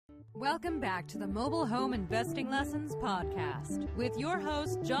Welcome back to the Mobile Home Investing Lessons podcast with your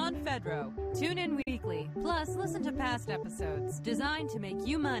host, John Fedro. Tune in weekly, plus listen to past episodes designed to make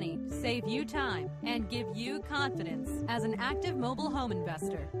you money, save you time, and give you confidence as an active mobile home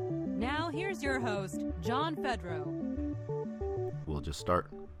investor. Now, here's your host, John Fedro. We'll just start.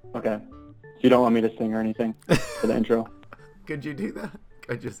 Okay. You don't want me to sing or anything for the intro? Could you do that?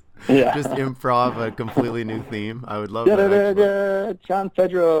 Just improv a completely new theme. I would love that. John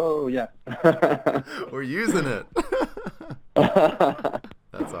Fedro, yeah. We're using it.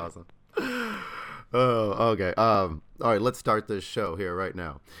 That's awesome. Oh, okay. All right, let's start this show here right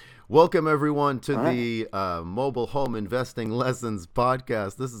now. Welcome everyone to the Mobile Home Investing Lessons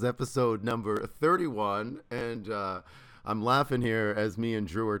podcast. This is episode number 31, and I'm laughing here as me and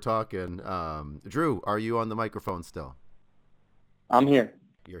Drew are talking. Drew, are you on the microphone still? I'm here.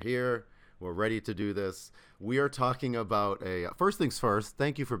 You're here. We're ready to do this. We are talking about first things first.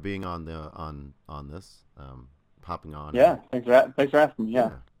 Thank you for being on this, hopping on. Yeah, thanks for asking me.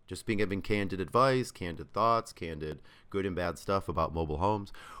 Yeah. Just giving candid advice, candid thoughts, candid good and bad stuff about mobile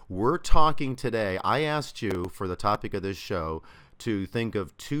homes. We're talking today. I asked you for the topic of this show to think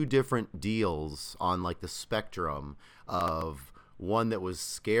of two different deals on like the spectrum of one that was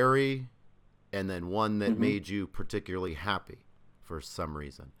scary and then one that made you particularly happy for some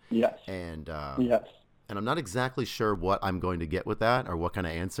reason. Yes. And yes. And I'm not exactly sure what I'm going to get with that or what kind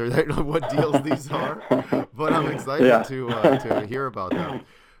of answer what deals these are, but I'm excited to hear about them.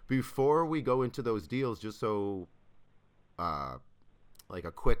 Before we go into those deals, just so like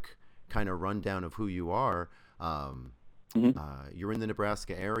a quick kind of rundown of who you are. You're in the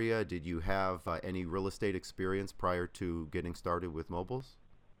Nebraska area. Did you have any real estate experience prior to getting started with mobiles?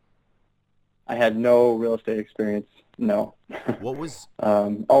 I had no real estate experience. No. What was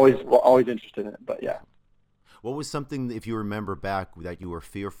always interested in it, but yeah. What was something, if you remember back, that you were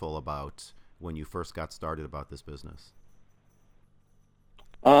fearful about when you first got started about this business?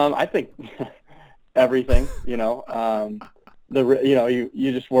 I think everything. You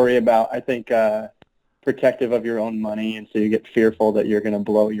just worry about. I think protective of your own money, and so you get fearful that you're going to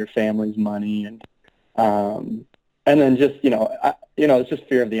blow your family's money, and then just it's just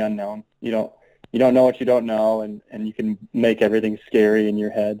fear of the unknown. You don't know what you don't know, and you can make everything scary in your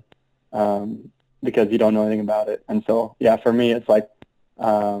head because you don't know anything about it. And so, yeah, for me, it's like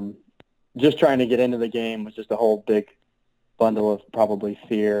just trying to get into the game was just a whole big bundle of probably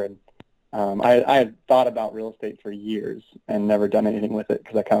fear. And I had thought about real estate for years and never done anything with it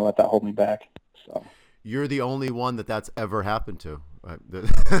because I kind of let that hold me back. So you're the only one that's ever happened to.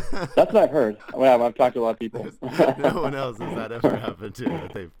 That's what I've heard. Well, I've talked to a lot of people. No one else has that ever happened to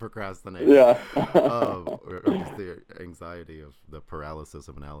that they've procrastinated. Yeah. Or just the anxiety of the paralysis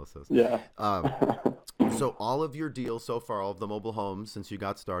of analysis. Yeah. So all of your deals so far, all of the mobile homes since you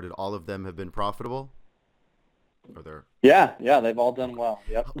got started, all of them have been profitable? Are there? Yeah, they've all done well.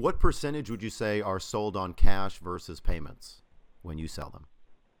 Yep. What percentage would you say are sold on cash versus payments when you sell them?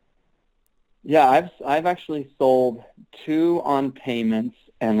 Yeah, I've actually sold 2 on payments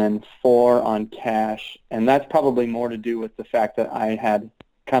and then 4 on cash, and that's probably more to do with the fact that I had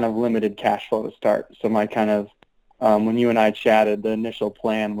kind of limited cash flow to start. So my kind of when you and I chatted, the initial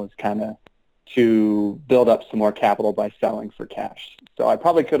plan was kind of to build up some more capital by selling for cash. So I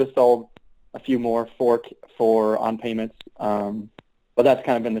probably could have sold a few more for on payments, but that's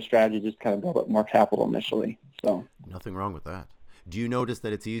kind of been the strategy, just kind of build up more capital initially. So nothing wrong with that. Do you notice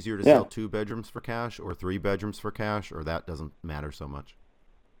that it's easier to sell 2 bedrooms for cash or 3 bedrooms for cash, or that doesn't matter so much?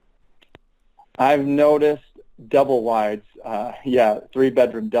 I've noticed double wides.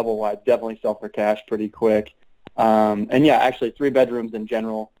 3-bedroom double wides definitely sell for cash pretty quick. And yeah, actually 3 bedrooms in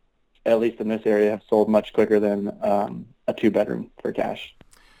general, at least in this area, have sold much quicker than a 2-bedroom for cash.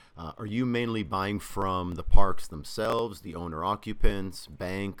 Are you mainly buying from the parks themselves, the owner occupants,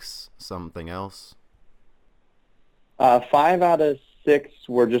 banks, something else? 5 out of 6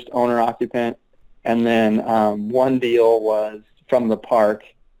 were just owner-occupant, and then one deal was from the park,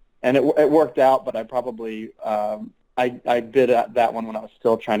 and it worked out. But I probably I bid at that one when I was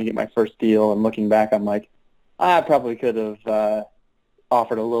still trying to get my first deal, and looking back, I'm like, I probably could have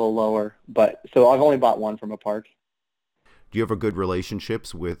offered a little lower. But so I've only bought one from a park. Do you have good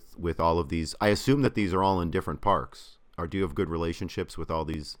relationships with all of these? I assume that these are all in different parks. Or do you have good relationships with all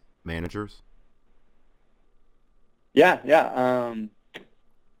these managers? Yeah.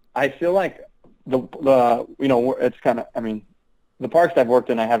 I feel like it's kind of, the parks I've worked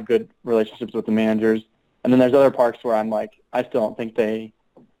in, I have good relationships with the managers, and then there's other parks where I'm like, I still don't think they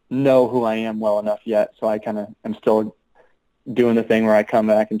know who I am well enough yet, so I kind of am still doing the thing where I come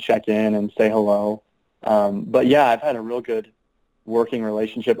back and check in and say hello. But yeah, I've had a real good working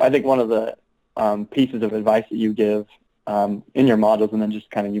relationship. I think one of the pieces of advice that you give in your modules, and then just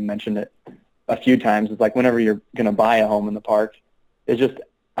kind of you mentioned it a few times, is like whenever you're going to buy a home in the park, is just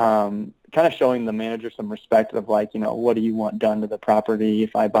kind of showing the manager some respect of like, what do you want done to the property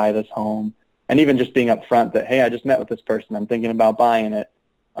if I buy this home? And even just being upfront that, hey, I just met with this person. I'm thinking about buying it.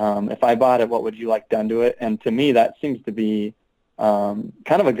 If I bought it, what would you like done to it? And to me, that seems to be kind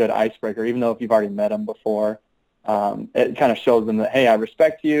of a good icebreaker, even though if you've already met them before. It kind of shows them that, hey, I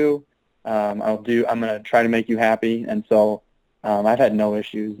respect you. I'm going to try to make you happy. And so I've had no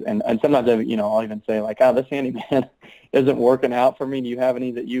issues. And sometimes, I'll even say like, oh, this handyman isn't working out for me. Do you have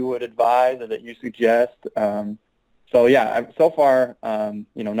any that you would advise or that you suggest? So yeah, so far,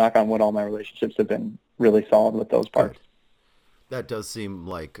 knock on wood, all my relationships have been really solid with those parks. That does seem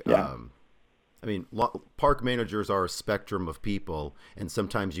like, Yeah. Park managers are a spectrum of people, and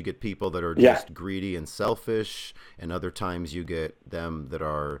sometimes you get people that are just greedy and selfish, and other times you get them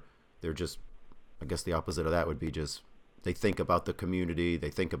that they're just, I guess the opposite of that would be just, they think about the community,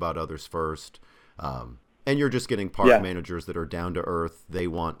 they think about others first. And you're just getting park managers that are down to earth. They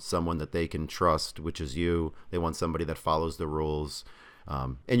want someone that they can trust, which is you. They want somebody that follows the rules.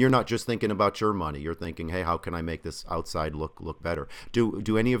 And you're not just thinking about your money. You're thinking, hey, how can I make this outside look better?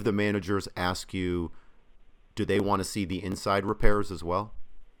 Do any of the managers ask you, do they want to see the inside repairs as well?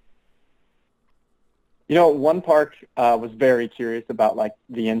 One park was very curious about like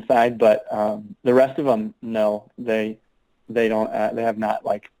the inside, but the rest of them, no, they don't. They have not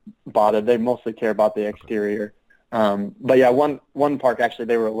like bothered. They mostly care about the exterior. But yeah, one park actually,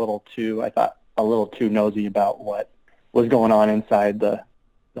 they were a little too nosy about what was going on inside the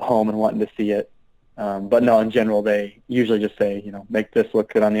home and wanting to see it. But no, in general, they usually just say, make this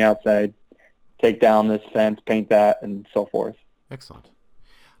look good on the outside, take down this fence, paint that, and so forth. Excellent.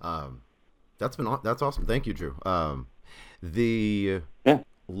 That's awesome. Thank you, Drew.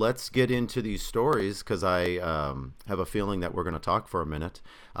 Let's get into these stories because I have a feeling that we're going to talk for a minute.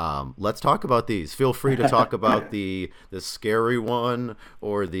 Let's talk about these. Feel free to talk about the scary one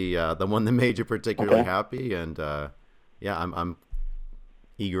or the one that made you particularly happy. And I'm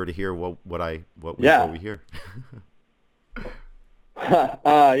eager to hear what we hear.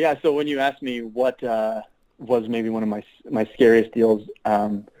 So when you asked me what was maybe one of my scariest deals,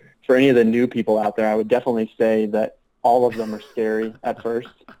 for any of the new people out there, I would definitely say that all of them are scary at first.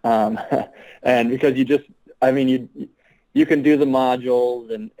 And because you can do the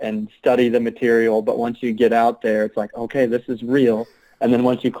modules and study the material, but once you get out there, it's like, okay, this is real. And then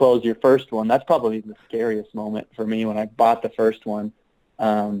once you close your first one, that's probably the scariest moment for me when I bought the first one.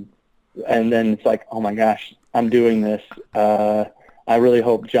 And then it's like, oh my gosh, I'm doing this. I really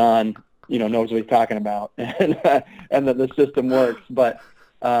hope John, knows what he's talking about and that the system works. But,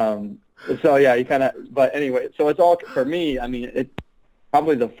 but anyway, so it's all, for me,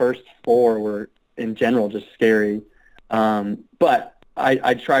 probably the first four were in general just scary. But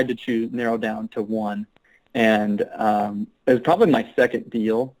I tried to narrow down to one. And it was probably my second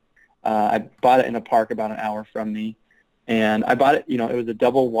deal. I bought it in a park about an hour from me. And I bought it, it was a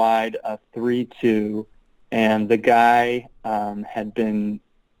double wide, 3-2. And the guy had been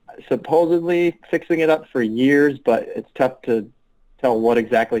supposedly fixing it up for years, but it's tough to tell what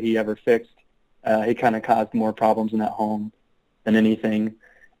exactly he ever fixed. He kind of caused more problems in that home than anything.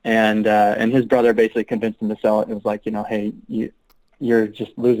 And his brother basically convinced him to sell it. It was like, hey, you're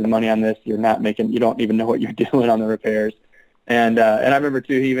just losing money on this. You don't even know what you're doing on the repairs. And I remember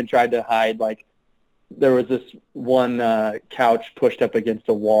too, he even tried to hide, like, there was this one couch pushed up against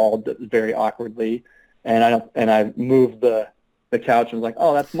a wall very awkwardly, and I moved the couch and was like,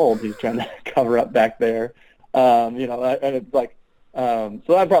 oh, that's mold. He's trying to cover up back there, and it's like, so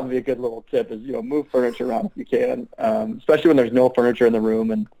that'd probably be a good little tip is, move furniture around if you can, especially when there's no furniture in the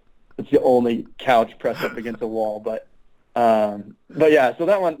room and it's the only couch pressed up against a wall. But yeah, so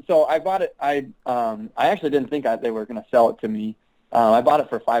that one. So I bought it. I actually didn't think they were going to sell it to me. I bought it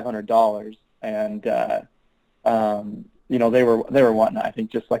for $500. And they were wanting, I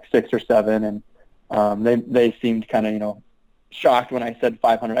think, just like 6 or 7, and they seemed kind of shocked when I said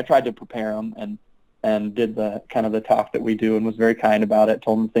 500. I tried to prepare them and did the kind of the talk that we do and was very kind about it.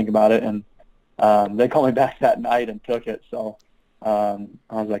 Told them to think about it, and they called me back that night and took it. So I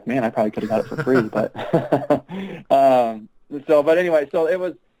was like, man, I probably could have got it for free, but but anyway, so it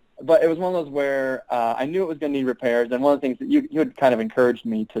was one of those where I knew it was going to need repairs, and one of the things that you had kind of encouraged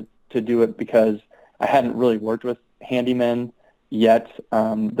me to do it because I hadn't really worked with handymen yet.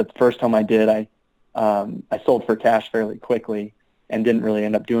 The first home I did, I sold for cash fairly quickly and didn't really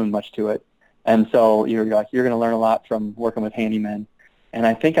end up doing much to it. And so you're going to learn a lot from working with handymen. And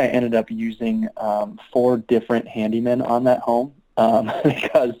I think I ended up using 4 different handymen on that home.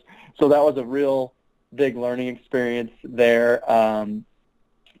 because so that was a real big learning experience there.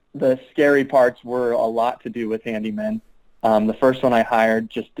 The scary parts were a lot to do with handymen. The first one I hired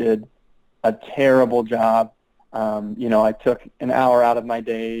just did a terrible job. I took an hour out of my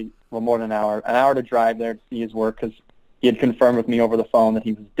day, well, more than an hour to drive there to see his work because he had confirmed with me over the phone that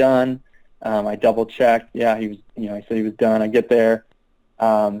he was done. I double-checked. Yeah, he was. He said he was done. I get there.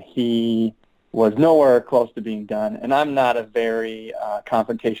 He was nowhere close to being done, and I'm not a very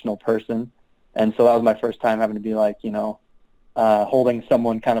confrontational person, and so that was my first time having to be like, holding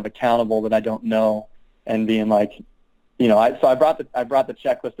someone kind of accountable that I don't know, and being like, so I brought the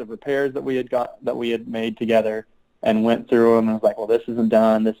checklist of repairs that we had made together, and went through them, and was like, well, this isn't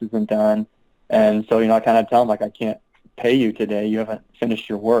done, and so I kind of tell him like, I can't pay you today, you haven't finished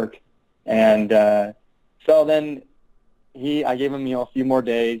your work, and so then I gave him a few more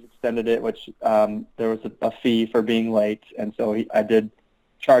days, extended it, which there was a fee for being late, and so I did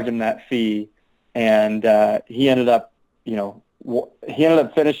charge him that fee, and he ended up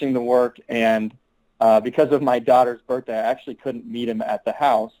finishing the work, and because of my daughter's birthday, I actually couldn't meet him at the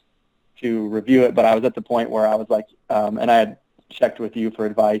house to review it, but I was at the point where I was like, and I had checked with you for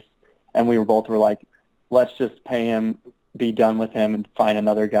advice, and we were like, let's just pay him, be done with him, and find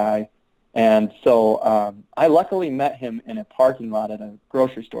another guy. And so I luckily met him in a parking lot at a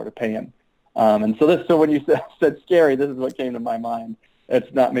grocery store to pay him. And so when you said scary, this is what came to my mind.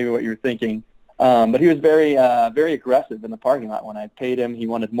 It's not maybe what you're thinking. But he was very aggressive in the parking lot. When I paid him, he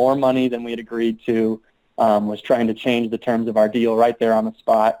wanted more money than we had agreed to, was trying to change the terms of our deal right there on the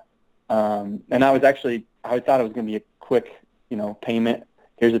spot. And I thought it was going to be a quick, payment.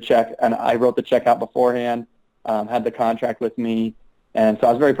 Here's a check. And I wrote the check out beforehand, had the contract with me. And so I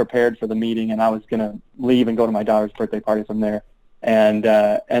was very prepared for the meeting, and I was going to leave and go to my daughter's birthday party from there. And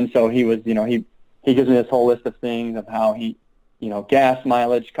so he was, he gives me this whole list of things of how he, gas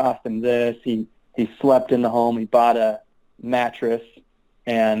mileage cost him this. He slept in the home. He bought a mattress,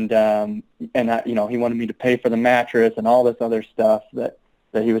 and he wanted me to pay for the mattress and all this other stuff that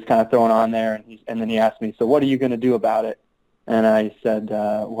he was kind of throwing on there. And then he asked me, so what are you going to do about it? And I said,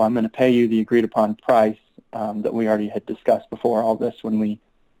 well, I'm going to pay you the agreed upon price that we already had discussed before all this when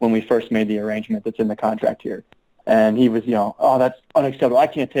we first made the arrangement that's in the contract here. And he was, oh, that's unacceptable. I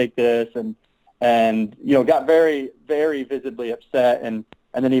can't take this, and got very, very visibly upset, and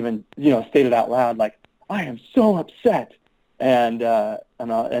then even stated out loud like, I am so upset. So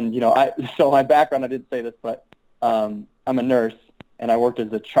my background, I didn't say this, but I'm a nurse, and I worked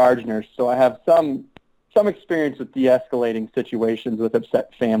as a charge nurse, so I have some experience with de-escalating situations with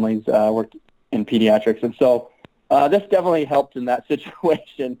upset families. Worked in pediatrics, and so this definitely helped in that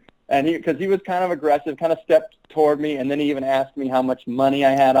situation. And because he was kind of aggressive, kind of stepped toward me, and then he even asked me how much money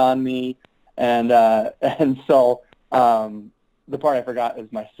I had on me, and so the part I forgot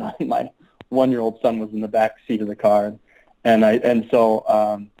is my son, my 1-year-old son, was in the back seat of the car, and so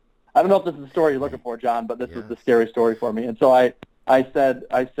I don't know if this is the story you're looking for, John, but this was the scary story for me. And so I said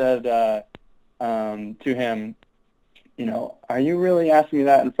to him, are you really asking me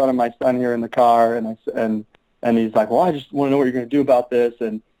that in front of my son here in the car? And he's like, well, I just want to know what you're going to do about this,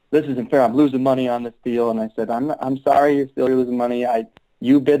 and this isn't fair. I'm losing money on this deal. And I said, I'm sorry you're losing money.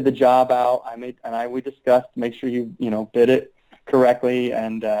 You bid the job out. We discussed, make sure you bid it correctly.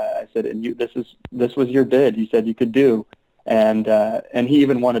 And I said, and this was your bid. You said you could do. And he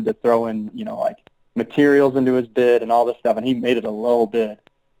even wanted to throw in like materials into his bid and all this stuff, and he made it a low bid.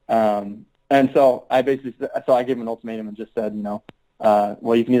 And so I gave him an ultimatum and just said,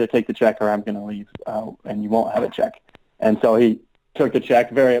 well, you can either take the check or I'm going to leave, and you won't have a check. And so he took the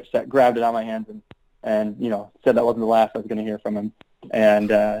check, very upset, grabbed it out of my hands, and said that wasn't the last I was going to hear from him. And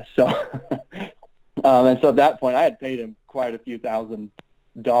so at that point, I had paid him quite a few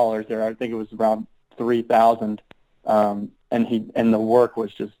 $1,000s there. I think it was around $3,000, and the work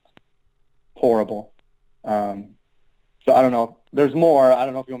was just horrible. So I don't know. There's more. I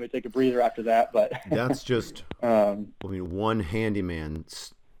don't know if you want me to take a breather after that, but that's just. One handyman.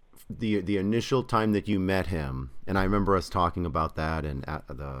 The initial time that you met him, and I remember us talking about that and at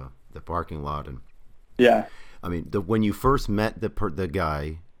the parking lot, and yeah. I mean, when you first met the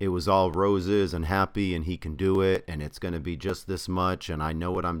guy, it was all roses and happy, and he can do it, and it's going to be just this much, and I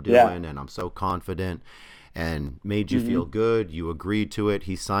know what I'm doing, and I'm so confident, and made you feel good. You agreed to it.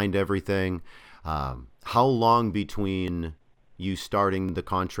 He signed everything. How long between you starting the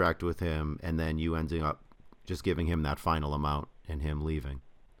contract with him and then you ending up just giving him that final amount and him leaving?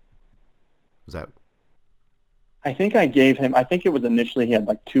 Was that? I think it was initially he had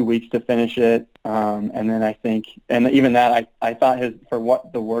like 2 weeks to finish it. And then and even that, I thought for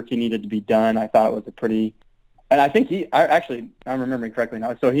what the work he needed to be done, I thought it was a pretty and I think I'm remembering correctly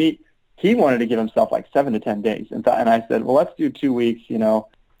now. So he wanted to give himself like 7 to 10 days, and I said, well, let's do 2 weeks,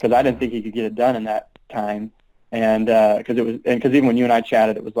 because I didn't think he could get it done in that time, and because even when you and I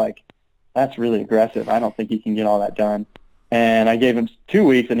chatted, it was like, that's really aggressive. I don't think he can get all that done. And I gave him 2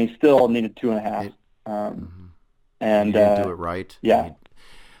 weeks, and he still needed 2.5. And you didn't do it right. Yeah.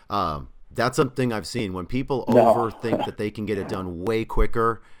 That's something I've seen when people overthink that they can get it done way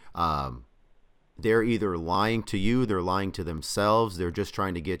quicker. They're either lying to you, they're lying to themselves, they're just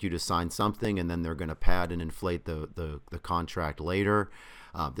trying to get you to sign something, and then they're going to pad and inflate the contract later.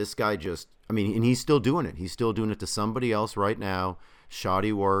 This guy and he's still doing it. He's still doing it to somebody else right now.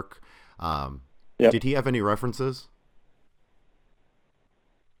 Shoddy work. Yep. Did he have any references?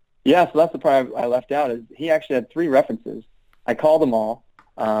 Yeah, so that's the part I left out, is he actually had 3 references. I called them all,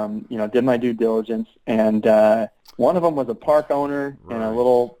 did my due diligence, and one of them was a park owner in a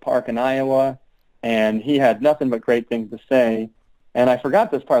little park in Iowa, and he had nothing but great things to say. And I forgot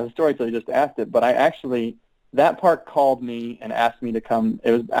this part of the story until you just asked it, but that park called me and asked me to come.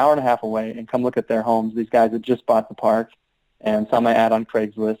 It was an hour and a half away, and come look at their homes. These guys had just bought the park and saw my ad on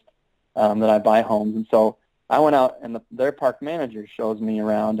Craigslist that I buy homes. And so I went out, and their park manager shows me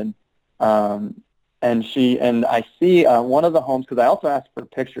around, and I see one of the homes, because I also asked for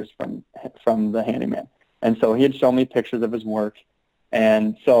pictures from the handyman, and so he had shown me pictures of his work,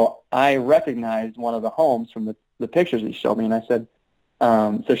 and so I recognized one of the homes from the pictures he showed me, and I said,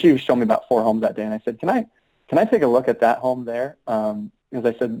 so she was showing me about 4 homes that day, and I said, can I take a look at that home there? Because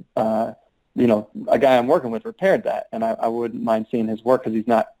I said, a guy I'm working with repaired that, and I wouldn't mind seeing his work,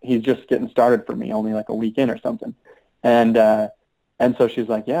 because he's just getting started for me, only like a week in or something. And so she's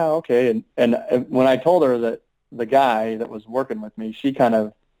like, yeah, okay. And when I told her that the guy that was working with me, she kind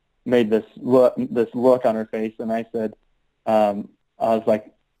of made this look on her face, and I said, I was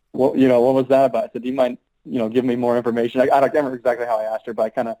like, what was that about? I said, do you mind, giving me more information? I don't remember exactly how I asked her, but I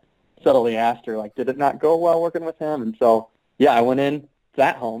kind of subtly asked her, like, did it not go well working with him? And so, yeah, I went in to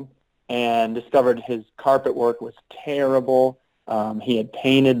that home and discovered his carpet work was terrible. He had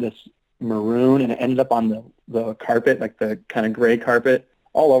painted this maroon, and it ended up on the carpet, like the kind of gray carpet,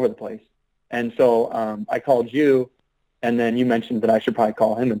 all over the place. And so I called you, and then you mentioned that I should probably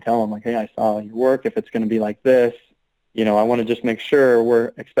call him and tell him, like, hey, I saw your work. If it's going to be like this, I want to just make sure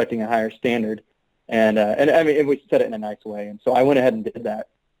we're expecting a higher standard. And I mean, we said it in a nice way. And so I went ahead and did that.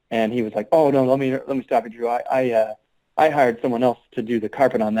 And he was like, oh, no, let me stop you, Drew. I hired someone else to do the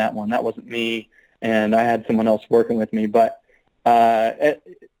carpet on that one. That wasn't me. And I had someone else working with me. But that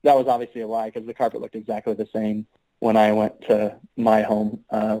was obviously a lie, because the carpet looked exactly the same when I went to my home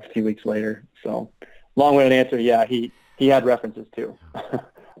a few weeks later. So long-winded answer, yeah, he had references too,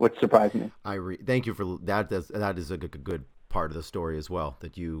 which surprised me. Thank you for that. That is a good part of the story as well,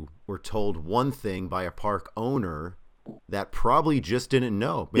 that you were told one thing by a park owner that probably just didn't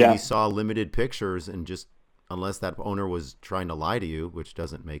know. Maybe saw limited pictures, and just, unless that owner was trying to lie to you, which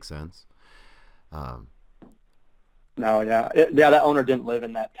doesn't make sense. No, that owner didn't live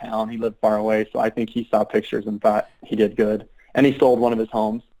in that town. He lived far away, so I think he saw pictures and thought he did good. And he sold one of his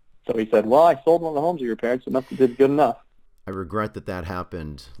homes. So he said, well, I sold one of the homes you repaired, so nothing did good enough. I regret that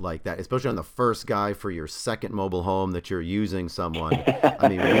happened like that, especially on the first guy for your second mobile home that you're using someone. I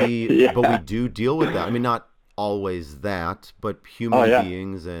mean, but we do deal with that. I mean, not always that, but human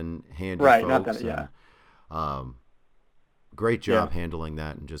beings and handy folks. Not that, great job handling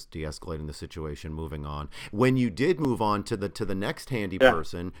that and just de-escalating the situation, moving on. When you did move on to the next handy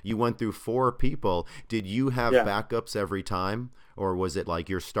person, you went through 4 people. Did you have backups every time, or was it like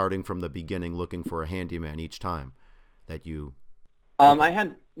you're starting from the beginning looking for a handyman each time that you? I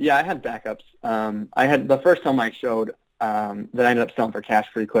had backups. I had the first home I showed that I ended up selling for cash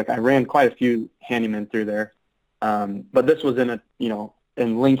pretty quick. I ran quite a few handymen through there, but this was in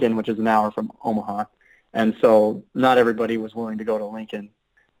Lincoln, which is an hour from Omaha. And so not everybody was willing to go to Lincoln.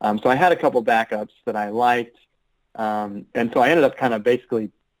 So I had a couple backups that I liked. And so I ended up kind of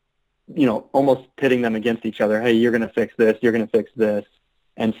basically, almost pitting them against each other. Hey, you're going to fix this, you're going to fix this,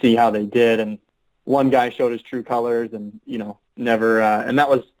 and see how they did. And one guy showed his true colors and, never, and that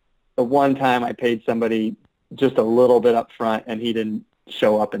was the one time I paid somebody just a little bit up front, and he didn't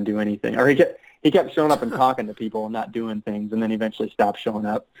show up and do anything. Or he kept showing up and talking to people and not doing things, and then eventually stopped showing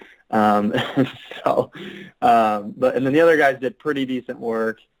up. But then the other guys did pretty decent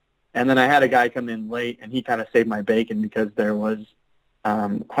work. And then I had a guy come in late, and he kind of saved my bacon, because there was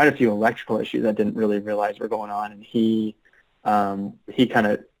quite a few electrical issues I didn't really realize were going on, and he kind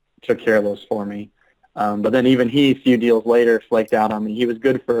of took care of those for me. But then even he, a few deals later, flaked out on me. He was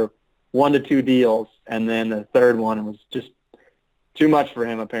good for 1 to 2 deals, and then the third one was just too much for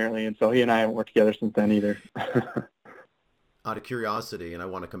him apparently, and so he and I haven't worked together since then either. Out of curiosity, and I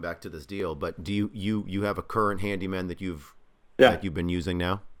want to come back to this deal, but do you have a current handyman that you've been using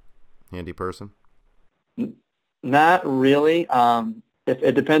now? Handy person? Not really. If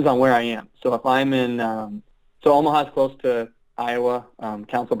it depends on where I am. So if I'm in, so Omaha's close to Iowa,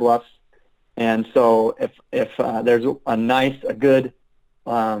 Council Bluffs, and so if there's a good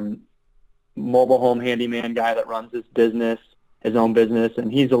mobile home handyman guy that runs his own business,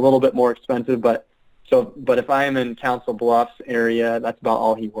 and he's a little bit more expensive, but if I am in Council Bluffs area, that's about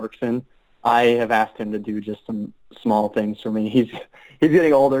all he works in. I have asked him to do just some small things for me. He's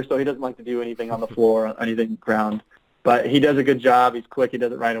getting older, so he doesn't like to do anything on the floor or anything ground. But he does a good job. He's quick. He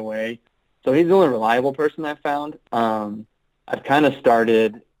does it right away. So he's the only reliable person I've found. I've kind of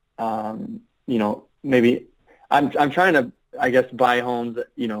started, maybe I'm trying to, I guess, buy homes that,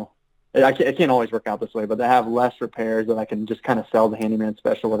 it can't always work out this way, but they have less repairs that I can just kind of sell the handyman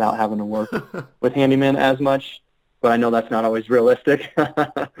special without having to work with handyman as much. But I know that's not always realistic.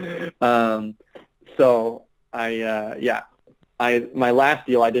 So my last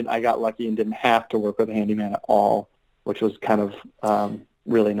deal I got lucky and didn't have to work with a handyman at all, which was kind of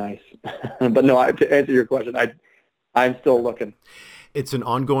really nice. But no, to answer your question, I'm still looking. It's an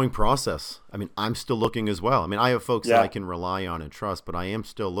ongoing process. I mean, I'm still looking as well. I mean, I have folks that I can rely on and trust, but I am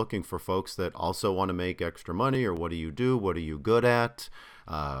still looking for folks that also want to make extra money, or what do you do? What are you good at?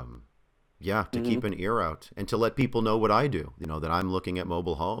 To keep an ear out and to let people know what I do, that I'm looking at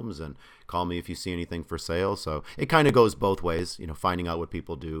mobile homes, and call me if you see anything for sale. So it kind of goes both ways, finding out what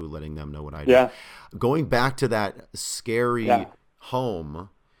people do, letting them know what I do. Yeah. Going back to that scary home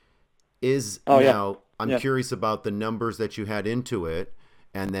I'm curious about the numbers that you had into it,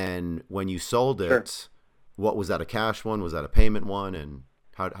 and then when you sold it, what was that, a cash one? Was that a payment one? And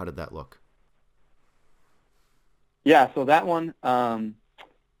how did that look? Yeah, so that one,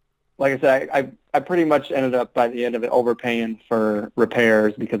 like I said, I pretty much ended up by the end of it overpaying for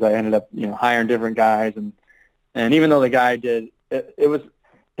repairs because I ended up hiring different guys, and even though the guy did it was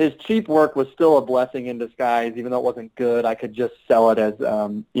his cheap work was still a blessing in disguise. Even though it wasn't good, I could just sell it as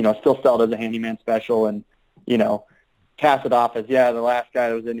still sell it as a handyman special, and pass it off as the last guy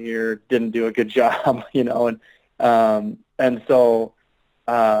that was in here didn't do a good job, and so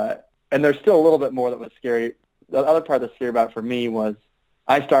and there's still a little bit more that was scary. The other part that's scary about it for me was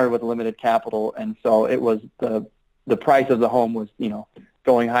I started with limited capital, and so it was the price of the home was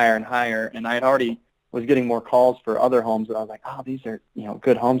going higher and higher, and I had already was getting more calls for other homes that I was like, oh, these are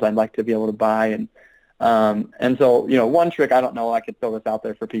good homes I'd like to be able to buy, and so one trick, I don't know, I could throw this out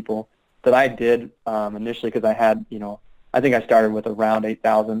there for people that I did initially, because I had I think I started with around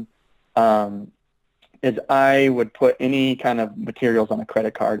 $8,000, is I would put any kind of materials on a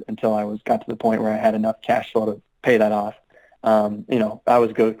credit card until I got to the point where I had enough cash flow to pay that off. I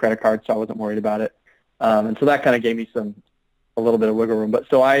was good with credit cards, so I wasn't worried about it. And so that kind of gave me a little bit of wiggle room. But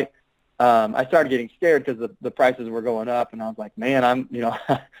so I started getting scared because the prices were going up, and I was like, man,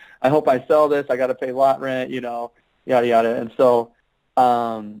 I hope I sell this. I got to pay lot rent, yada, yada. And so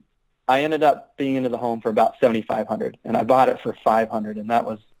I ended up being into the home for about $7,500, and I bought it for $500, and that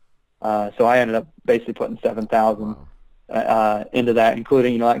was so I ended up basically putting $7,000 into that,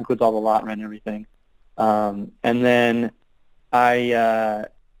 including that includes all the lot rent and everything. And then I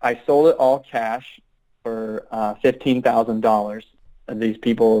sold it all cash for $15,000. And these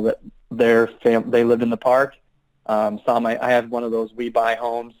people that they lived in the park. I had one of those "We Buy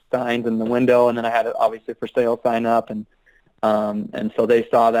Homes" signs in the window, and then I had it obviously for sale sign up, and so they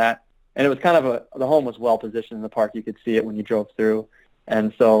saw that, and it was kind of the home was well positioned in the park. You could see it when you drove through,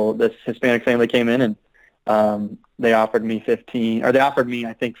 and so this Hispanic family came in, and they offered me I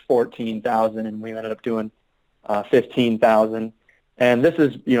think $14,000, and we ended up doing $15,000. And this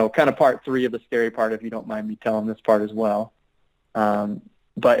is kind of part 3 of the scary part, if you don't mind me telling this part as well.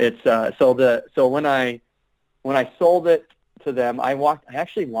 But it's so when I sold it to them, I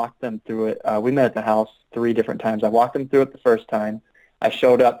actually walked them through it. We met at the house 3 different times. I walked them through it the first time. I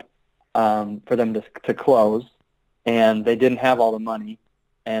showed up for them to close, and they didn't have all the money,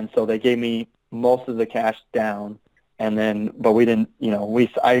 and so they gave me most of the cash down, but we didn't.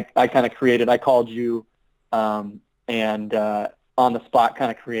 I kind of created. I called you, and on the spot kind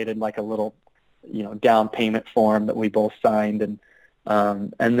of created like a little down payment form that we both signed, and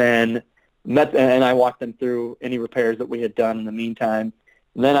then and I walked them through any repairs that we had done in the meantime.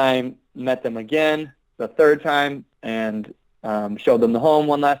 And then I met them again the 3rd time and showed them the home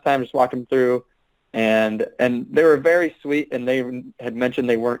one last time, just walked them through, and they were very sweet, and they had mentioned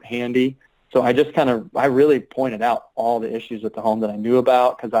they weren't handy, so I really pointed out all the issues with the home that I knew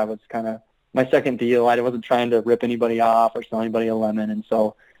about, because I was kind of my second deal. I wasn't trying to rip anybody off or sell anybody a lemon, and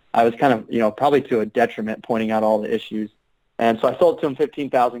so I was kind of, probably to a detriment, pointing out all the issues. And so I sold it to them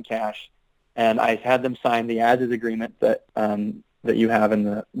 $15,000 cash, and I had them sign the as-is agreement that you have in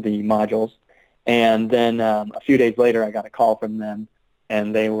the modules. And then a few days later, I got a call from them,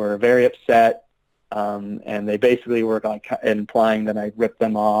 and they were very upset. And they basically were like implying that I ripped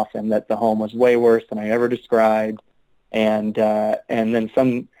them off and that the home was way worse than I ever described. And then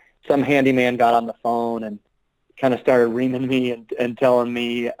some handyman got on the phone and kind of started reaming me and telling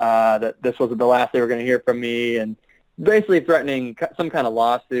me that this wasn't the last they were going to hear from me, and basically threatening some kind of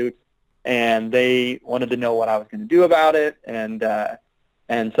lawsuit. And they wanted to know what I was going to do about it. And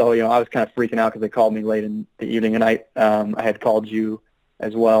so, I was kind of freaking out because they called me late in the evening, and I had called you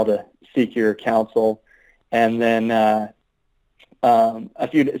as well to seek your counsel. And then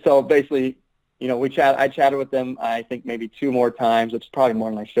so basically, I chatted with them, I think maybe 2 more times, which is probably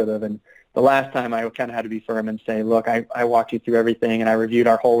more than I should have. And the last time I kind of had to be firm and say, look, I walked you through everything, and I reviewed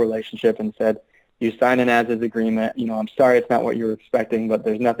our whole relationship and said, you signed an as-is agreement. I'm sorry it's not what you were expecting, but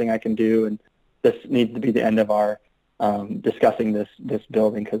there's nothing I can do, and this needs to be the end of our discussing this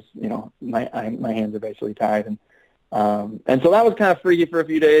building, because my hands are basically tied. And so that was kind of freaky for a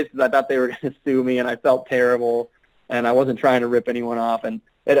few days, because I thought they were going to sue me, and I felt terrible, and I wasn't trying to rip anyone off. And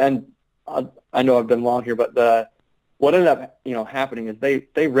I know I've been long here, but what ended up happening is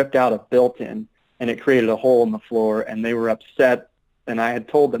they ripped out a built-in, and it created a hole in the floor, and they were upset. And I had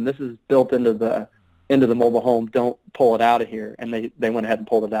told them, this is built into the mobile home, don't pull it out of here. And they went ahead and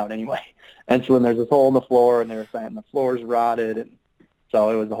pulled it out anyway. And so then there's this hole in the floor, and they were saying the floor's rotted, and so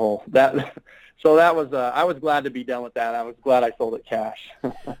it was the whole that. So that was I was glad to be done with that. I was glad I sold it cash.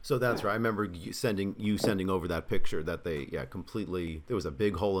 So that's right. I remember you sending over that picture that they completely, there was a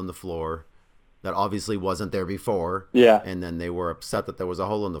big hole in the floor that obviously wasn't there before. Yeah. And then they were upset that there was a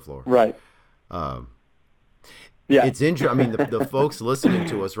hole in the floor. Right. Yeah. It's interesting. I mean, the folks listening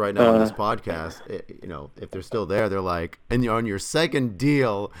to us right now on this podcast, if they're still there, they're like, and you're on your second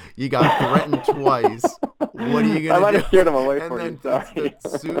deal, you got threatened twice. What are you going to do? I might have scared them away for you. Sorry.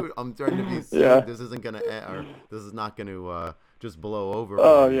 I'm trying to be sued. Yeah. This isn't going to, this is not going to just blow over.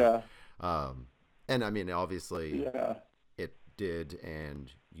 Oh, yeah. And I mean, obviously, yeah, it did,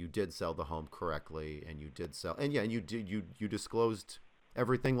 and you did sell the home correctly, and you did sell, and yeah, and you disclosed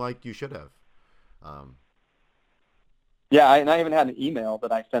everything like you should have. Yeah, and I even had an email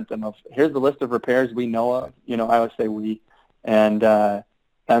that I sent them of, here's the list of repairs we know of. I always say we, and so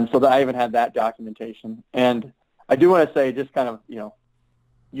that I even had that documentation. And I do want to say, just kind of,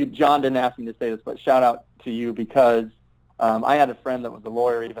 John didn't ask me to say this, but shout out to you, because I had a friend that was a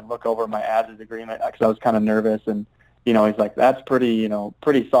lawyer even look over my as-is agreement, because I was kind of nervous, and he's like, that's pretty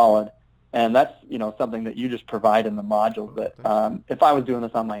solid. And that's something that you just provide in the modules that if I was doing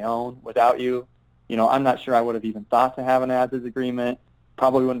this on my own without you, I'm not sure I would have even thought to have an as-is agreement.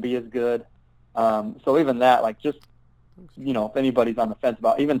 Probably wouldn't be as good. So even that, like, just, if anybody's on the fence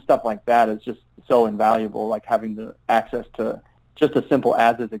about even stuff like that, is just so invaluable, like having the access to just a simple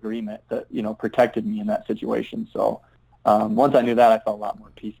as-is agreement that, protected me in that situation. So once I knew that, I felt a lot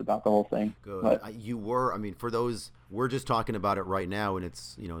more peace about the whole thing. Good. But, For those, we're just talking about it right now, and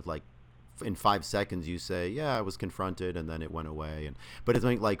it's, like, in 5 seconds you say, yeah, I was confronted, and then it went away. But it's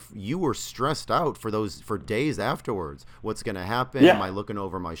like you were stressed out for days afterwards. What's going to happen? Yeah. Am I looking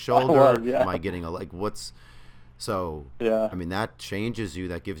over my shoulder? Yeah. Am I getting what's so? Yeah. I mean, that changes you.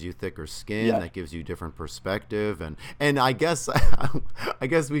 That gives you thicker skin. Yeah. That gives you different perspective. And I guess I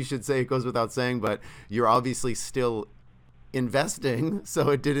guess we should say, it goes without saying, but you're obviously still investing, so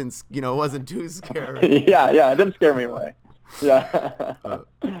it didn't, it wasn't too scary. Yeah, it didn't scare me away. Yeah.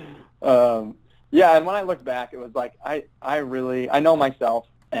 Yeah, and when I look back, it was like I know myself,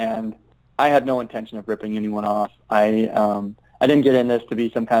 and I had no intention of ripping anyone off. I didn't get in this to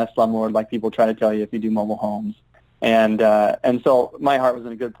be some kind of slumlord like people try to tell you if you do mobile homes, and so my heart was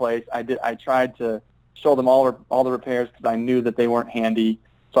in a good place. I tried to show them all the repairs, because I knew that they weren't handy,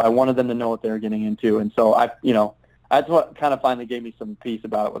 so I wanted them to know what they were getting into, and so that's what kind of finally gave me some peace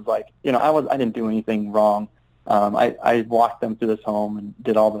about it. Was like, I didn't do anything wrong. I walked them through this home and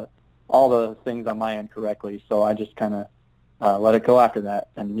did all the things on my end correctly. So I just kind of let it go after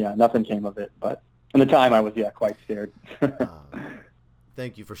that. And yeah, nothing came of it. But in the time I was, quite scared.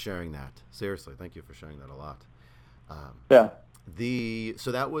 Thank you for sharing that. Seriously, thank you for sharing that a lot. Yeah.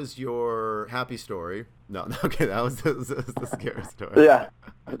 So that was your happy story. No, okay, that was the scary story. Yeah.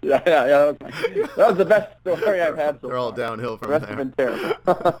 That was the best story I've had so They're all far. downhill from The rest there. have been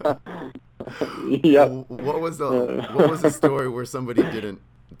terrible. Yep. What was the story where somebody didn't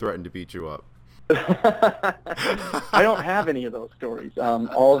threaten to beat you up? I don't have any of those stories.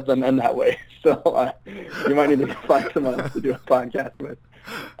 All of them end that way. So you might need to find someone else to do a podcast with.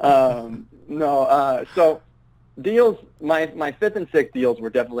 So deals, my fifth and sixth deals were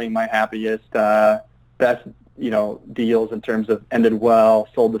definitely my happiest, best, deals in terms of ended well,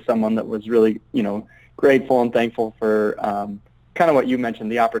 sold to someone that was really, grateful and thankful for kind of what you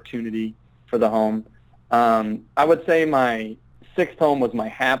mentioned, the opportunity for the home. I would say my sixth home was my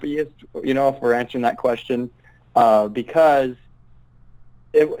happiest, if we're answering that question, because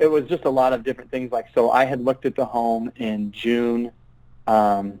it was just a lot of different things. So I had looked at the home in June,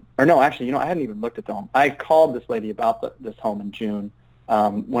 I hadn't even looked at the home. I called this lady about this home in June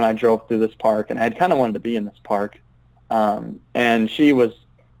when I drove through this park, and I had kind of wanted to be in this park. And she was,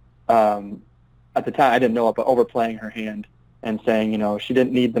 at the time, I didn't know it, but overplaying her hand and saying, she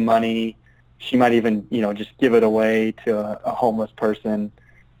didn't need the money. She might even, just give it away to a homeless person.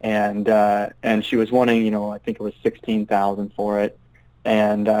 And she was wanting, I think it was $16,000 for it.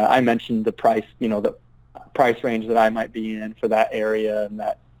 And I mentioned the price, the price range that I might be in for that area and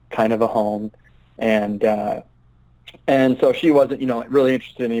that kind of a home. And so she wasn't, really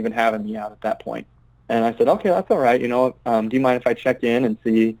interested in even having me out at that point. And I said, okay, that's all right. Do you mind if I check in and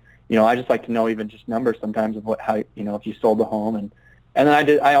see, I just like to know even just numbers sometimes of how, if you sold the home. And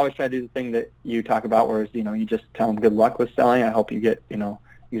then I always try to do the thing that you talk about, where you just tell them good luck with selling. I hope you get,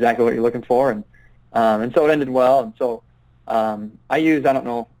 exactly what you're looking for. And so it ended well. And so I use,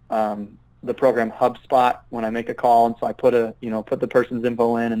 the program HubSpot when I make a call. And so I put the person's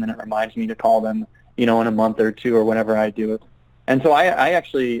info in, and then it reminds me to call them, in a month or two or whenever I do it. And so I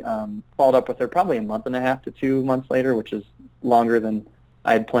actually followed up with her probably a month and a half to 2 months later, which is longer than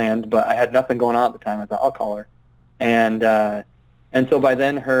I had planned, but I had nothing going on at the time. I thought, I'll call her. And so by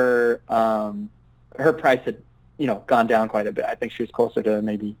then her price had, gone down quite a bit. I think she was closer to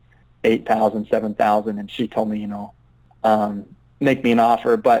maybe $8,000, $7,000, and she told me, make me an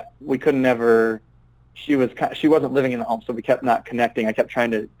offer, but we couldn't ever. She wasn't living in the home, so we kept not connecting. I kept trying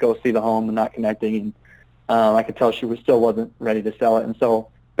to go see the home and not connecting, and I could tell she still wasn't ready to sell it. And so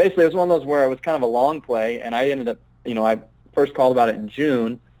basically, it was one of those where it was kind of a long play, and I ended up, I first called about it in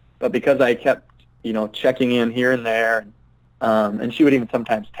June, but because I kept, checking in here and there, and she would even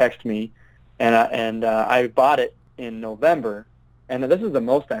sometimes text me, and I bought it in November, and this is the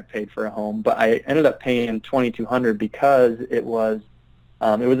most I've paid for a home, but I ended up paying $2,200 because it was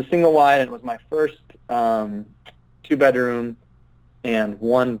a single wide, and it was my first 2-bedroom and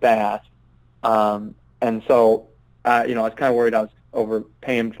 1 bath, and so I was kind of worried I was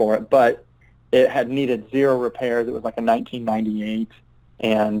overpaying for it, but it had needed 0 repairs. It was like a 1998,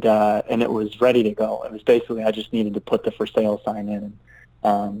 and it was ready to go. It was basically, I just needed to put the for sale sign in,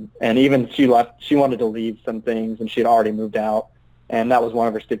 and even she wanted to leave some things, and she had already moved out, and that was one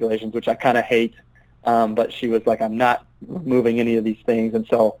of her stipulations, which I kind of hate. But she was like, I'm not moving any of these things, and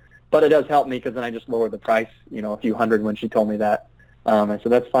so, but it does help me because then I just lowered the price, a few hundred when she told me that. And so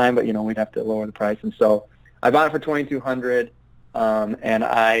that's fine, but we'd have to lower the price, and so I bought it for $2,200, and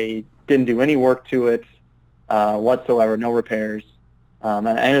I didn't do any work to it whatsoever, no repairs. And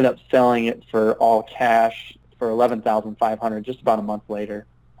I ended up selling it for all cash for $11,500 just about a month later.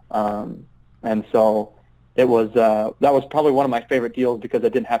 And so it was that was probably one of my favorite deals because I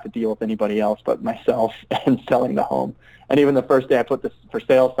didn't have to deal with anybody else but myself and selling the home. And even the first day I put this for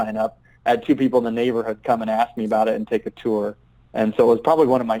sale sign up, I had 2 people in the neighborhood come and ask me about it and take a tour. And so it was probably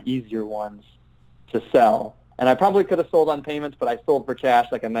one of my easier ones to sell. And I probably could have sold on payments, but I sold for cash,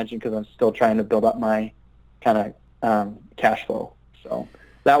 like I mentioned, because I'm still trying to build up my kind of cash flow. So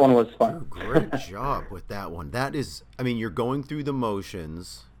that one was fun. Great job with that one. That is, you're going through the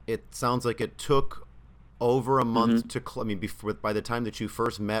motions. It sounds like it took over a month to, by the time that you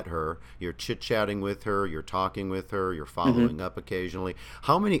first met her, you're chit-chatting with her, you're talking with her, you're following up occasionally.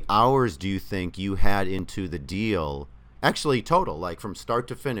 How many hours do you think you had into the deal? Actually, total, like from start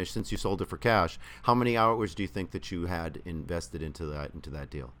to finish, since you sold it for cash, how many hours do you think that you had invested into that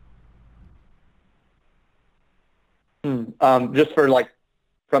deal? Just for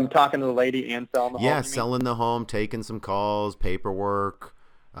from talking to the lady and selling the home? Yeah, selling the home, taking some calls, paperwork.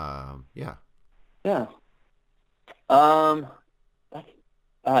 Yeah.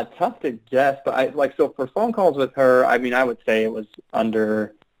 That's tough to guess, but so for phone calls with her, I would say it was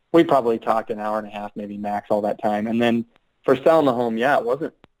under. We probably talked an hour and a half, maybe max, all that time. And then for selling the home, it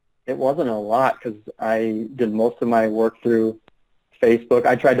wasn't a lot because I did most of my work through Facebook.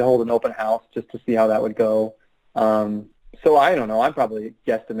 I tried to hold an open house just to see how that would go. So I don't know. I'd probably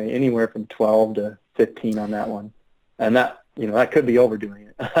guesstimate anywhere from 12 to 15 on that one. And that, that could be overdoing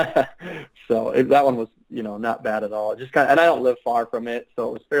it. So that one was, not bad at all. Just and I don't live far from it, so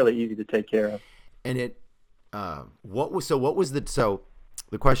it was fairly easy to take care of. And the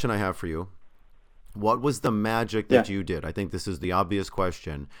question I have for you, what was the magic that you did? I think this is the obvious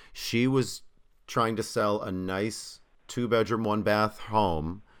question. She was trying to sell a nice 2-bedroom, 1-bath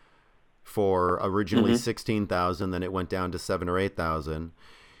home for originally $16,000, then it went down to $7,000 or $8,000.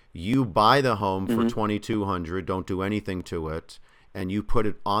 You buy the home for $2,200, don't do anything to it, and you put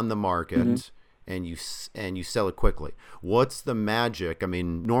it on the market and you sell it quickly. What's the magic? I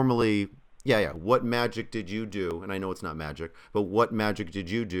mean, normally, what magic did you do? And I know it's not magic, but what magic did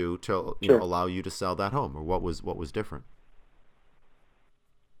you do to allow you to sell that home, or what was different?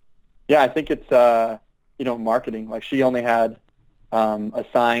 Yeah, I think it's marketing. Like, she only had a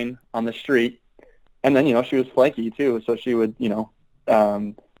sign on the street, and then she was flaky too, so she would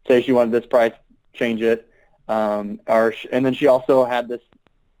say she wanted this price, change it, and then she also had this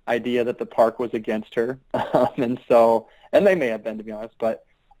idea that the park was against her, and they may have been, to be honest, but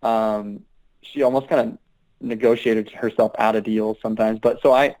she almost kind of negotiated herself out of deals sometimes. But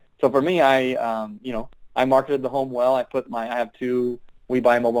so for me, I marketed the home well. I have 2 We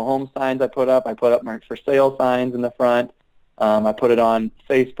Buy Mobile Home signs I put up my for sale signs in the front. I put it on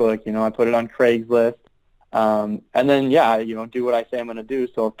Facebook, I put it on Craigslist. And then, do what I say I'm going to do.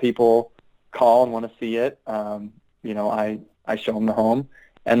 So if people call and want to see it, I show them the home.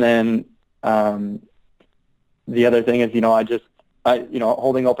 And then the other thing is,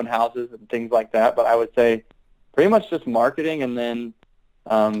 holding open houses and things like that. But I would say pretty much just marketing, and then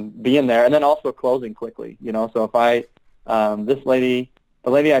being there, and then also closing quickly. So if the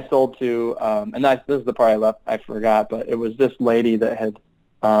lady I sold to, and this is the part I forgot, but it was this lady that had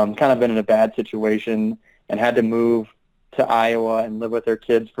kind of been in a bad situation and had to move to Iowa and live with her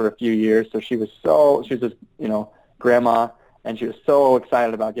kids for a few years. So she was just, grandma, and she was so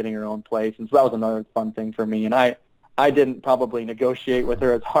excited about getting her own place. And so that was another fun thing for me. And I didn't probably negotiate with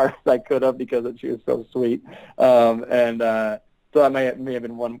her as hard as I could have, because she was so sweet. So that may have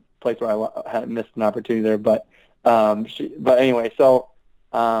been one place where I had missed an opportunity there. But anyway, so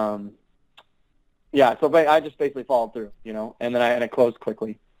I just basically followed through, and then I closed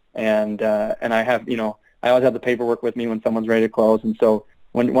quickly. And I have, I always have the paperwork with me when someone's ready to close. And so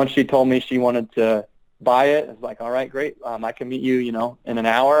once she told me she wanted to buy it, it's like, all right, great. I can meet you, in an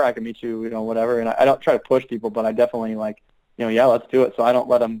hour. I can meet you, whatever. And I don't try to push people, but I definitely let's do it. So I don't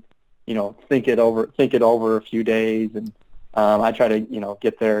let them, think it over a few days. And I try to,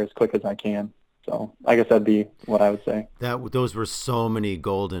 get there as quick as I can. So I guess that'd be what I would say. Those were so many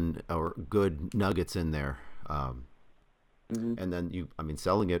golden or good nuggets in there. And then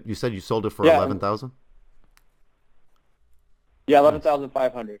selling it, you said you sold it for $11,000? Yeah,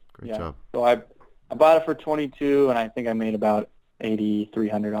 $11,500. Great job. So I bought it for $22,000, and I think I made about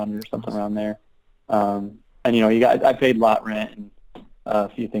 $8,300 on it or something around there. And I paid lot rent and a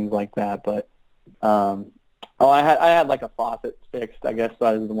few things like that. But I had like a faucet fixed. I guess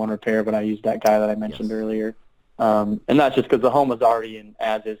that was the one repair, but I used that guy that I mentioned earlier. And that's just because the home was already in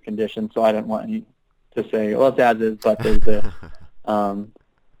as-is condition, so I didn't want any to say, well, it's as-is, but there's this.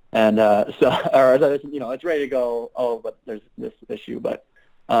 It's ready to go. Oh, but there's this issue. But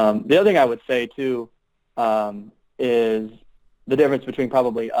the other thing I would say too is the difference between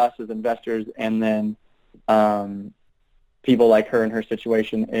probably us as investors and then people like her in her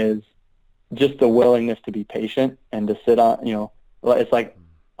situation is just the willingness to be patient and to sit on. It's like,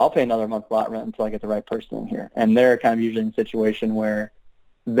 I'll pay another month's lot rent until I get the right person in here, and they're kind of usually in a situation where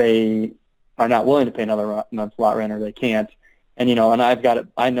they are not willing to pay another month's lot rent, or they can't. And, and I've got it,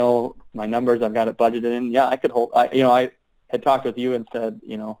 I know my numbers, I've got it budgeted in. Yeah, I could hold, I had talked with you and said,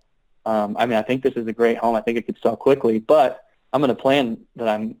 I think this is a great home. I think it could sell quickly, but I'm going to plan that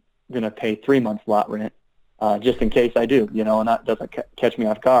I'm going to pay 3 months lot rent just in case I do, and that doesn't catch me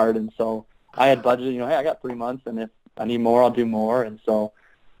off guard. And so I had budgeted, hey, I got 3 months, and if I need more, I'll do more. And so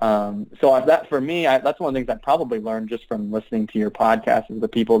that for me, that's one of the things I probably learned just from listening to your podcast, is the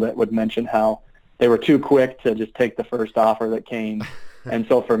people that would mention how they were too quick to just take the first offer that came. And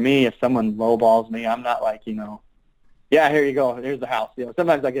so for me, if someone lowballs me, I'm not like, yeah, here you go, here's the house.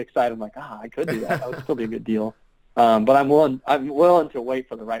 Sometimes I get excited. I'm like, I could do that. That would still be a good deal. But I'm willing to wait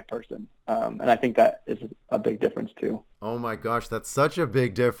for the right person. And I think that is a big difference too. Oh my gosh, that's such a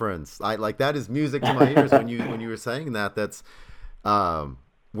big difference. That is music to my ears when you were saying that. That's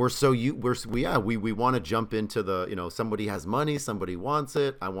we want to jump into the, somebody has money, somebody wants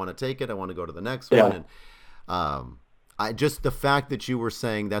it, I want to take it, I want to go to the next one. And just the fact that you were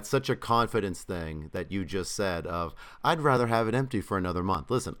saying that's such a confidence thing that you just said of, I'd rather have it empty for another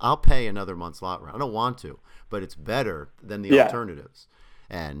month. Listen, I'll pay another month's lot rent. I don't want to, but it's better than the alternatives.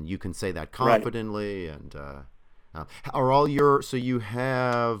 And you can say that confidently. Right. And so you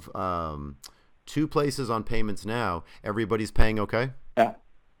have 2 places on payments now. Everybody's paying okay? Yeah.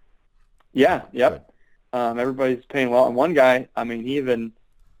 Yeah. Yep. Everybody's paying well. And one guy, I mean,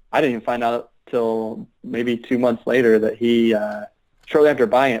 I didn't even find out till maybe 2 months later that he, shortly after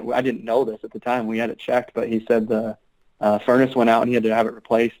buying it, I didn't know this at the time. We had it checked, but he said the furnace went out and he had to have it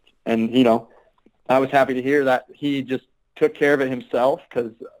replaced. And, I was happy to hear that he just took care of it himself,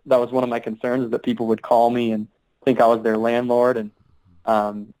 because that was one of my concerns, is that people would call me and think I was their landlord and,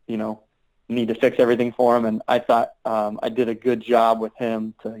 need to fix everything for him. And I thought I did a good job with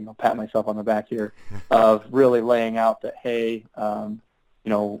him to, pat myself on the back here, of really laying out that, hey,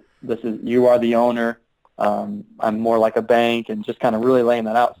 you are the owner. I'm more like a bank, and just kind of really laying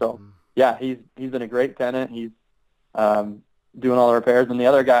that out. So, yeah, he's been a great tenant. He's doing all the repairs. And the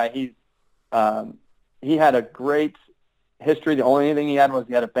other guy, he had a great history. The only thing he had was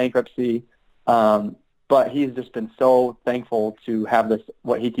he had a bankruptcy, but he's just been so thankful to have this,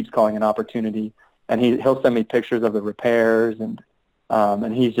 what he keeps calling an opportunity. And he'll send me pictures of the repairs, and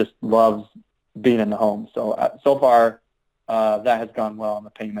he just loves being in the home. So so far, that has gone well on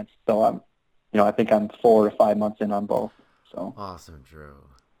the payments. So I think I'm 4 to 5 months in on both. So awesome, Drew.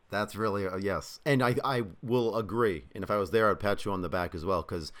 That's really yes, and I will agree. And if I was there, I'd pat you on the back as well,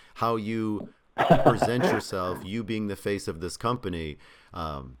 because how you present yourself, you being the face of this company,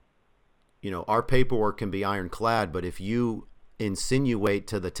 our paperwork can be ironclad, but if you insinuate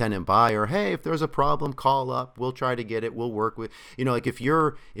to the tenant buyer, hey, if there's a problem, call up, we'll try to get it, we'll work with, like if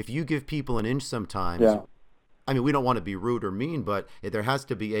you give people an inch sometimes. Yeah. I mean, we don't want to be rude or mean, but there has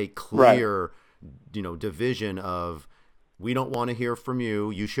to be a clear, division of, we don't want to hear from you.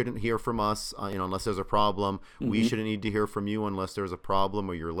 You shouldn't hear from us, unless there's a problem. Mm-hmm. We shouldn't need to hear from you unless there's a problem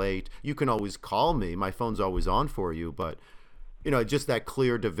or you're late. You can always call me. My phone's always on for you. But, just that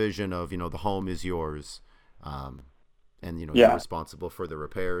clear division of, the home is yours. And, you're responsible for the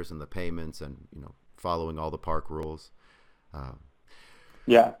repairs and the payments and, following all the park rules.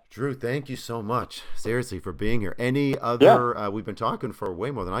 Yeah. Drew, thank you so much, seriously, for being here. Any other, we've been talking for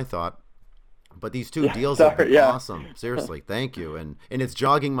way more than I thought, but these 2 deals have been awesome. Seriously, thank you. And it's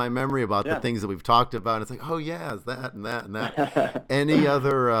jogging my memory about the things that we've talked about. It's like, oh yeah, it's that and that and that. Any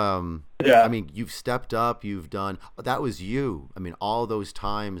other, I mean, you've stepped up, you've done, that was you. I mean, all those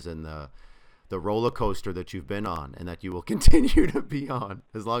times and the roller coaster that you've been on and that you will continue to be on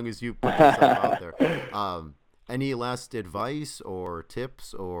as long as you put yourself out there. Any last advice or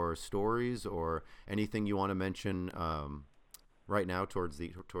tips or stories or anything you want to mention right now towards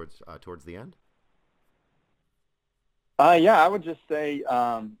the end? I would just say,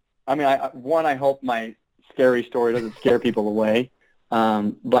 I hope my scary story doesn't scare people away.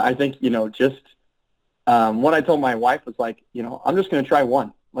 But I think, just what I told my wife was like, I'm just going to try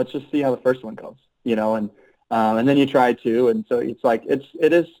one. Let's just see how the first one goes, and then you try 2. And so it's like,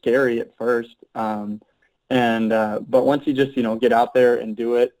 it is scary at first. But once you just, get out there and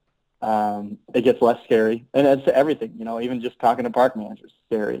do it, it gets less scary. And it's everything, even just talking to park managers is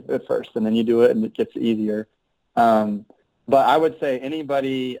scary at first, and then you do it and it gets easier. But I would say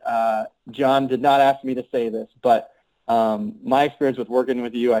anybody, John did not ask me to say this, but my experience with working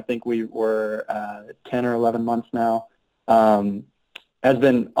with you, I think we were 10 or 11 months now, has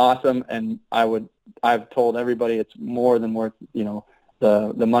been awesome. And I've told everybody it's more than worth,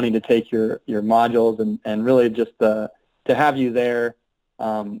 the money to take your modules and really just to have you there.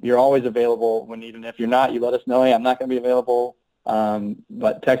 You're always available when, even if you're not, you let us know, hey, I'm not going to be available,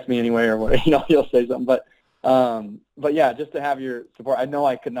 but text me anyway or what, you'll say something. But yeah, just to have your support. I know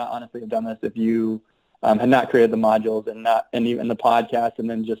I could not honestly have done this if you had not created the modules and even the podcast, and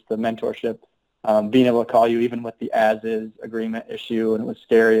then just the mentorship, being able to call you even with the as-is agreement issue, and it was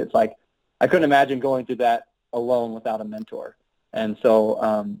scary. It's like I couldn't imagine going through that alone without a mentor. And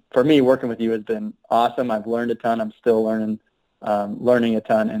so for me, working with you has been awesome. I've learned a ton. I'm still learning a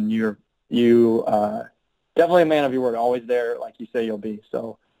ton, and you're definitely a man of your word, always there, like you say you'll be.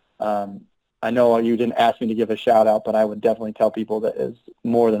 So I know you didn't ask me to give a shout out, but I would definitely tell people that it's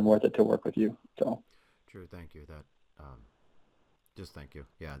more than worth it to work with you. So Drew, thank you. Just thank you.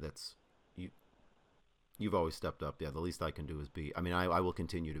 Yeah, that's you. You've always stepped up. Yeah, the least I can do is be. I mean, I will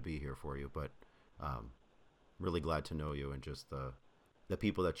continue to be here for you, but really glad to know you and just the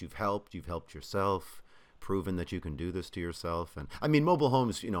people that you've helped yourself, proven that you can do this to yourself. And I mean, mobile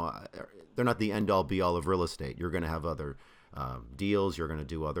homes, they're not the end all be all of real estate. You're going to have other deals. You're going to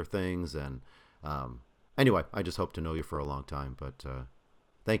do other things. And anyway, I just hope to know you for a long time, but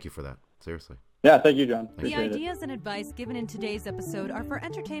thank you for that. Seriously. Yeah, thank you, John. The Appreciate it. ideas and advice given in today's episode are for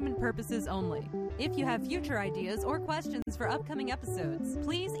entertainment purposes only. If you have future ideas or questions for upcoming episodes,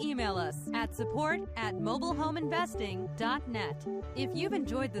 please email us at support@mobilehomeinvesting.net. If you've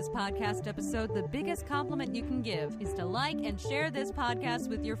enjoyed this podcast episode, the biggest compliment you can give is to like and share this podcast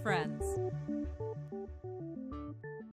with your friends.